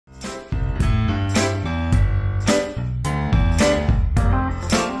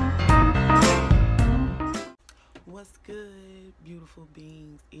beautiful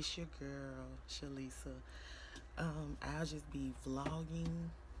beings. It's your girl, Shalisa. I'll just be vlogging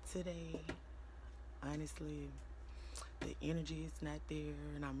today. Honestly, the energy is not there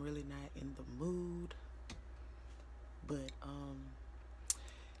and I'm really not in the mood. But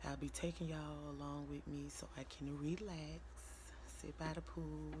I'll be taking y'all along with me so I can relax, sit by the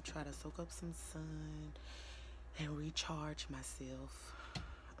pool, try to soak up some sun and recharge myself.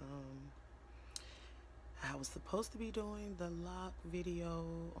 I was supposed to be doing the lock video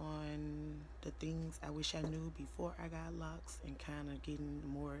on the things I wish I knew before I got locks and kind of getting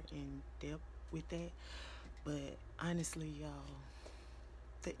more in depth with that. But honestly, y'all,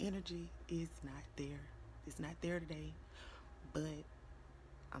 the energy is not there. It's not there today, but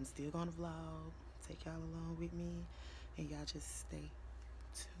I'm still gonna vlog, take y'all along with me, and y'all just stay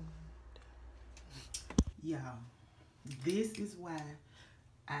tuned. Y'all, this is why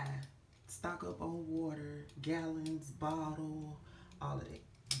I stock up on water, gallons, bottle, all of that.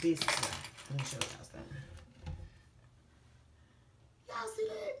 This is why. Let me show y'all something. Y'all see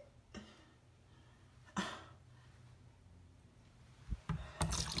that?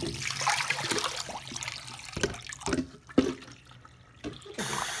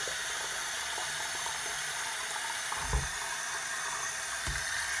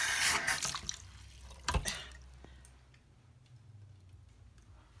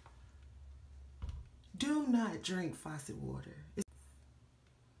 Do not drink faucet water.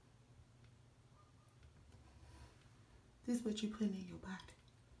 This is what you put in your body.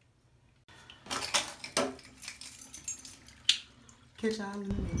 Catch y'all in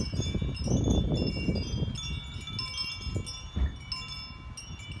a minute.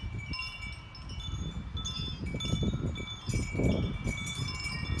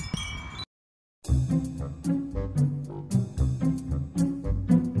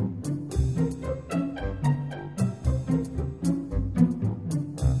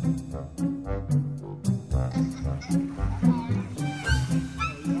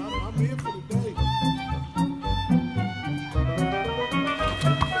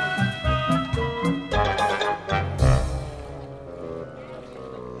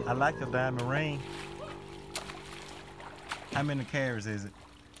 I like the diamond ring. How many carats is it?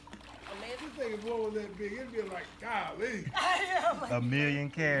 This thing is what was that big? It'd be like, golly. A million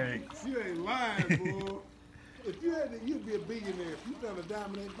carats. You ain't lying, boy. If you had to, you'd be a billionaire. If you found a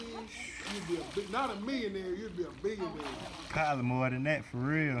diamond that big, you'd be a big, not a millionaire, you'd be a billionaire. Probably more than that, for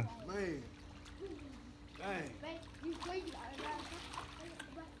real. Man. Dang.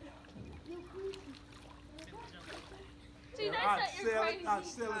 I'd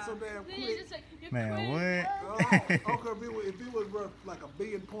sell it so damn quick. Man, what? Okay, if it was worth like $1.2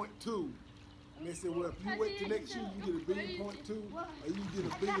 billion, and they said, well, if you wait till next year, you get $1.2 billion, or you get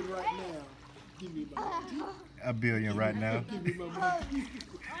 $1 billion right now, give me my money. $1 billion right now. Give me my money.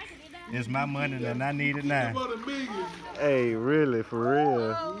 It's my money and I need it now. About $1 million. Hey, really, for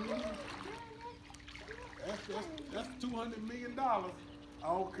real. That's $200 million.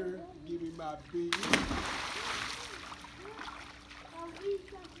 Okay, give me my billion.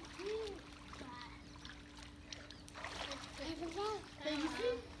 Can you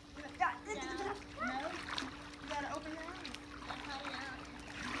see? No. You gotta open your eyes.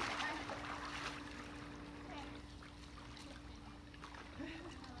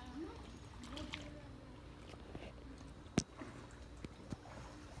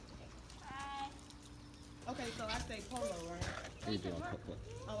 Okay, so I say Polo, right?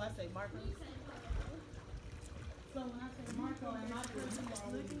 Oh, I say Marco. So when I say Marco, am I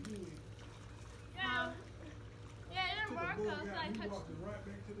looking? Yeah. Yeah, they're Marco. Right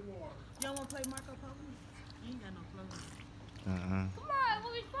back to the water. Y'all want to play Marco Polo? You ain't got no clothes. Come on,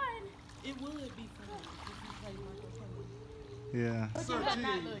 we'll be fun. It would be fun if you play Marco Polo. Yeah. Search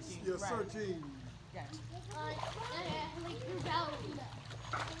E's. Yeah, search E's. Gotcha. Like your belly.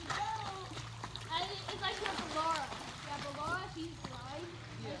 It's like your Ballora. Yeah, Ballora, she's blind.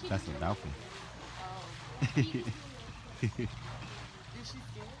 Yeah. That's a dolphin. Oh. Is she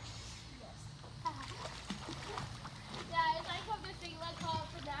scared? Yeah, it's like from this thing like called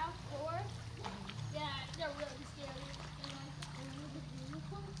for now 4. Yeah, they're really scary. They're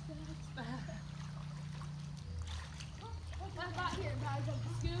like I got here guys like the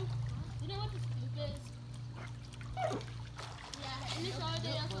scoop. You know what the scoop is? Yeah, and it's all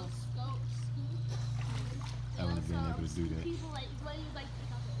they also scoop. I wouldn't have been able to do that. People like when you like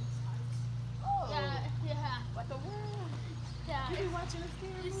pick up the insides. Oh. Yeah. What the world? Yeah. You be watching a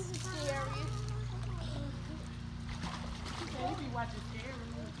scary It's movie? scary. Yeah, you be watching scary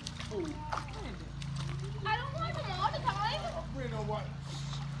movies. Who? I don't watch them all the time. Brandon don't watch.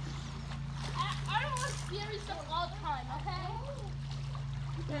 I don't watch scary stuff all the time, okay?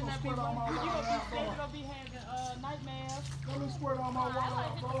 better not be Squirt on my you water out, gonna be having nightmares. Let me squirt on my water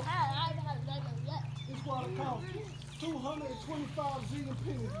out, bro. I haven't had a nightmare yet. This water costs 225 zillion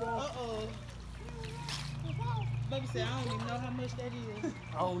pennies, bro. Baby said I don't even know how much that is.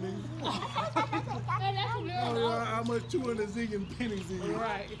 I don't even know. Hey, that's a I real don't know how much 200 zillion pennies is.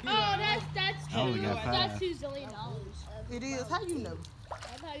 Right. Oh, that's I only true. got five. That's $2 zillion. It is. How you know?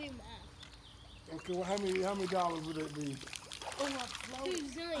 That's how you math. Okay, well, how many dollars would that be? $2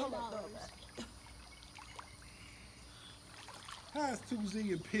 zillion. How is 2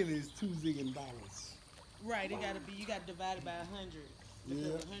 zillion pennies $2 zillion? Right. It gotta be. You gotta divide it by 100. Because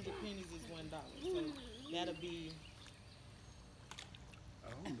Yeah. 100 pennies is $1. So that'll be. I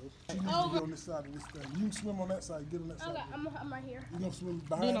don't know. She needs to be on this side of this thing. You can swim on that side. Get on that side. Okay, I'm right here. You gonna swim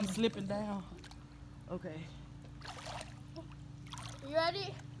behind Then I'm me? slipping down. Okay. You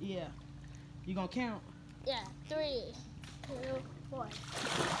ready? Yeah. You gonna count? Yeah. 3, 2, 1.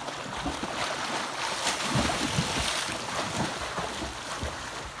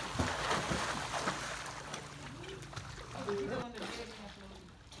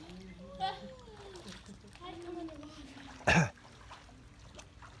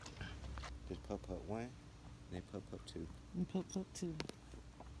 Just pup one, then pup two. And put 2.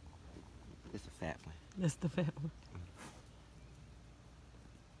 It's a fat one. That's the fat one.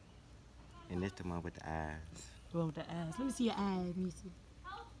 And this the one with the eyes. One with the eyes. Let me see your eyes, Missy.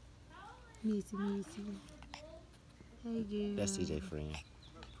 Missy. Hey, girl. That's CJ friend.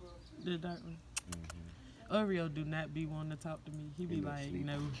 The dark one. Oreo do not be wanting to talk to me. He be He no like, sleep.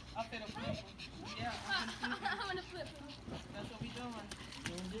 no. I'm gonna flip him. That's what we doing.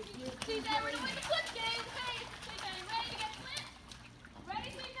 CJ, we're doing the flip game. Hey, CJ, ready to get flipped? Ready,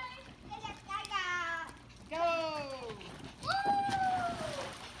 CJ? Go! Woo!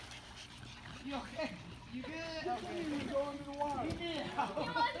 You okay? You good? Okay. He was going to the water. He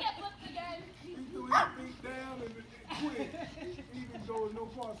wants to get flipped again. He threw his feet down and quit. He didn't go in no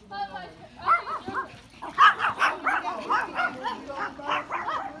parts of the Oh, water.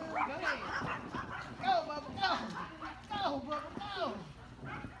 Go, Bubba, go! Go, Bubba, go!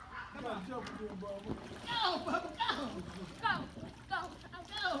 You gotta jump again, bro. Go, Bubba, go! Go. Go,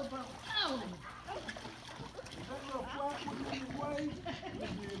 Bubba, go! That little flat one in the way,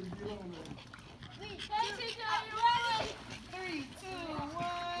 you'll be able to get on there. Hey, CJ, you ready? 3, 2, 1,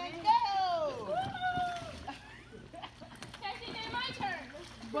 Woo! go! Okay, CJ, my turn.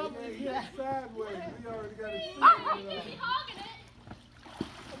 Bubba, Hey, yeah. get sideways. We already got his feet Oh, on you there. keep me hogging it.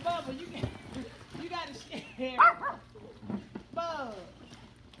 Bubba, you gotta share. Bubba.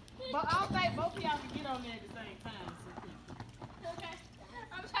 But I don't think both of y'all can get on there at the same time. Okay.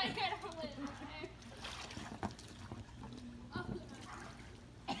 I'm trying to get on it.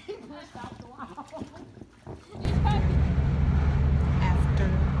 He pushed off the wall. After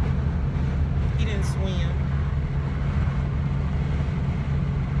he didn't swim.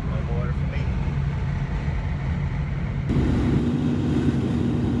 No water for me.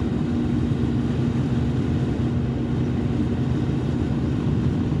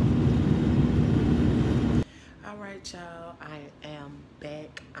 All right, y'all. I am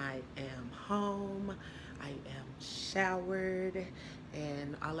back. I am home. I am showered.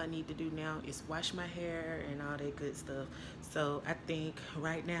 And all I need to do now is wash my hair and all that good stuff. So I think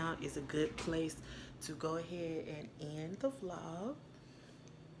right now is a good place to go ahead and end the vlog.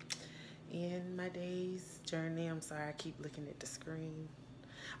 End my day's journey. I'm sorry, I keep looking at the screen.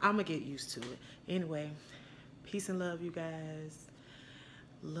 I'm gonna get used to it. Anyway, peace and love, you guys.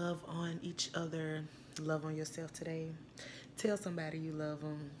 Love on each other. Love on yourself today. Tell somebody you love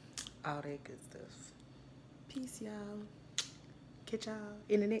them. All that good stuff. Peace, y'all. Catch y'all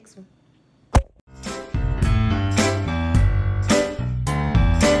in the next one.